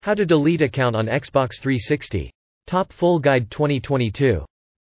How to delete account on Xbox 360. Top Full Guide 2022.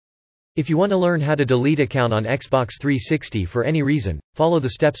 If you want to learn how to delete account on Xbox 360 for any reason, follow the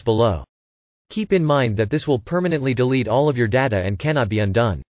steps below. Keep in mind that this will permanently delete all of your data and cannot be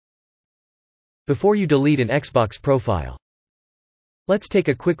undone. Before you delete an Xbox profile. Let's take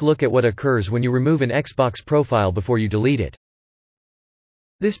a quick look at what occurs when you remove an Xbox profile before you delete it.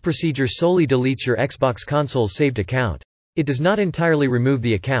 This procedure solely deletes your Xbox console's saved account. It does not entirely remove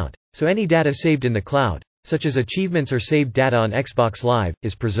the account, so any data saved in the cloud, such as achievements or saved data on Xbox Live,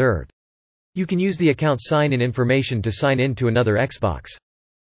 is preserved. You can use the account sign-in information to sign in to another Xbox.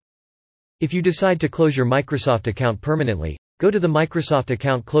 If you decide to close your Microsoft account permanently, go to the Microsoft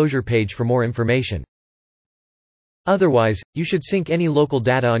account closure page for more information. Otherwise, you should sync any local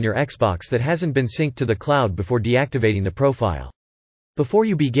data on your Xbox that hasn't been synced to the cloud before deactivating the profile. Before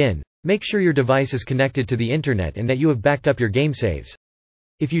you begin, make sure your device is connected to the internet and that you have backed up your game saves.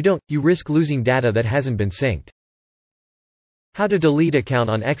 If you don't, you risk losing data that hasn't been synced. How to delete account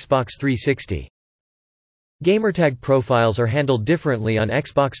on Xbox 360. Gamertag profiles are handled differently on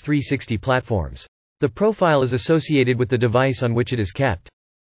Xbox 360 platforms. The profile is associated with the device on which it is kept.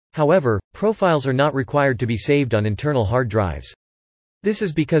 However, profiles are not required to be saved on internal hard drives. This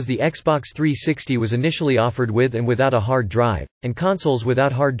is because the Xbox 360 was initially offered with and without a hard drive, and consoles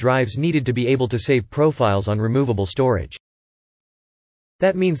without hard drives needed to be able to save profiles on removable storage.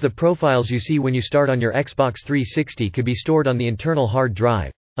 That means the profiles you see when you start on your Xbox 360 could be stored on the internal hard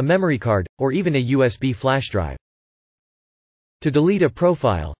drive, a memory card, or even a USB flash drive. To delete a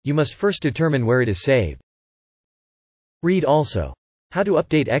profile, you must first determine where it is saved. Read also. How to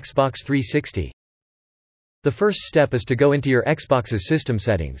update Xbox 360. The first step is to go into your Xbox's system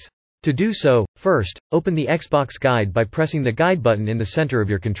settings. To do so, first, open the Xbox Guide by pressing the Guide button in the center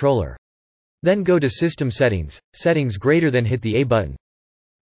of your controller. Then go to System Settings, then hit the A button.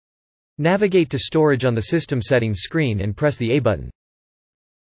 Navigate to Storage on the System Settings screen and press the A button.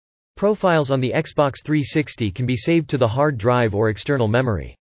 Profiles on the Xbox 360 can be saved to the hard drive or external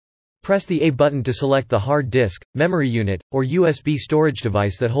memory. Press the A button to select the hard disk, memory unit, or USB storage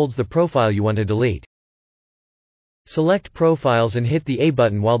device that holds the profile you want to delete. Select Profiles and hit the A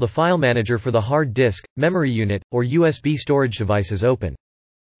button while the file manager for the hard disk, memory unit, or USB storage device is open.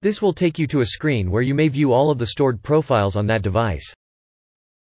 This will take you to a screen where you may view all of the stored profiles on that device.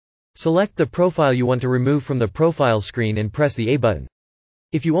 Select the profile you want to remove from the profile screen and press the A button.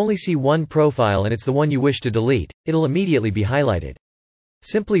 If you only see one profile and it's the one you wish to delete, it'll immediately be highlighted.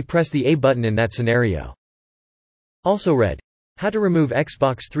 Simply press the A button in that scenario. Also read. How to remove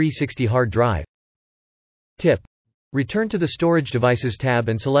Xbox 360 hard drive. Tip. Return to the Storage Devices tab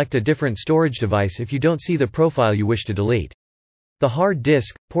and select a different storage device if you don't see the profile you wish to delete. The hard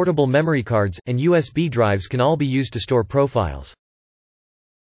disk, portable memory cards, and USB drives can all be used to store profiles.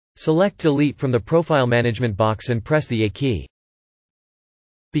 Select Delete from the Profile Management box and press the A key.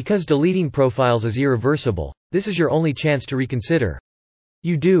 Because deleting profiles is irreversible, this is your only chance to reconsider.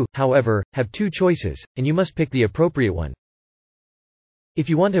 You do, however, have two choices, and you must pick the appropriate one. If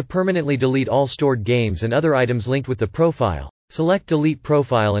you want to permanently delete all stored games and other items linked with the profile, select Delete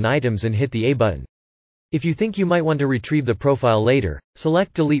Profile and Items and hit the A button. If you think you might want to retrieve the profile later,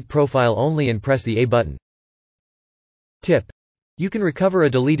 select Delete Profile Only and press the A button. Tip. You can recover a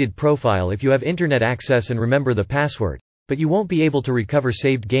deleted profile if you have internet access and remember the password, but you won't be able to recover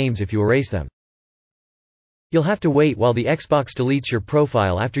saved games if you erase them. You'll have to wait while the Xbox deletes your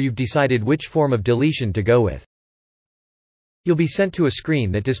profile after you've decided which form of deletion to go with. You'll be sent to a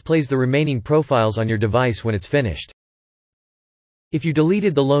screen that displays the remaining profiles on your device when it's finished. If you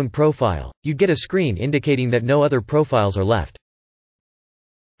deleted the lone profile, you'd get a screen indicating that no other profiles are left.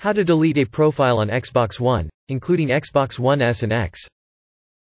 How to delete a profile on Xbox One, including Xbox One S and X.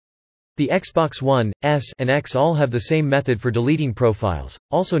 The Xbox One, S, and X all have the same method for deleting profiles,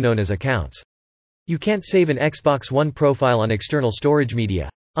 also known as accounts. You can't save an Xbox One profile on external storage media,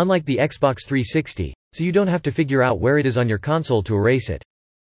 unlike the Xbox 360, so you don't have to figure out where it is on your console to erase it.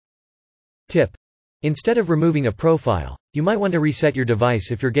 Tip. Instead of removing a profile, you might want to reset your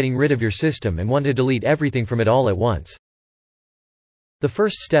device if you're getting rid of your system and want to delete everything from it all at once. The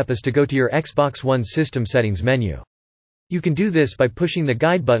first step is to go to your Xbox One's System Settings menu. You can do this by pushing the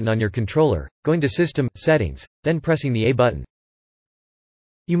Guide button on your controller, going to System, Settings, then pressing the A button.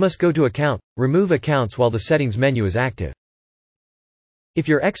 You must go to Account, Remove Accounts while the Settings menu is active. If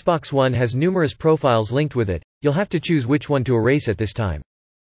your Xbox One has numerous profiles linked with it, you'll have to choose which one to erase at this time.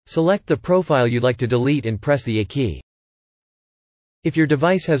 Select the profile you'd like to delete and press the A key. If your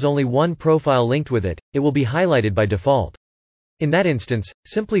device has only one profile linked with it, it will be highlighted by default. In that instance,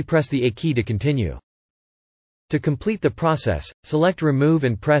 simply press the A key to continue. To complete the process, select Remove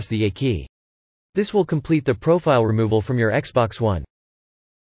and press the A key. This will complete the profile removal from your Xbox One.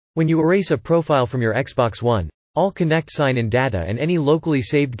 When you erase a profile from your Xbox One, all Kinect sign-in data and any locally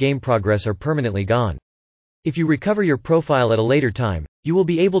saved game progress are permanently gone. If you recover your profile at a later time, you will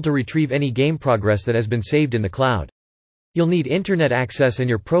be able to retrieve any game progress that has been saved in the cloud. You'll need internet access and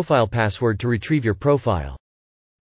your profile password to retrieve your profile.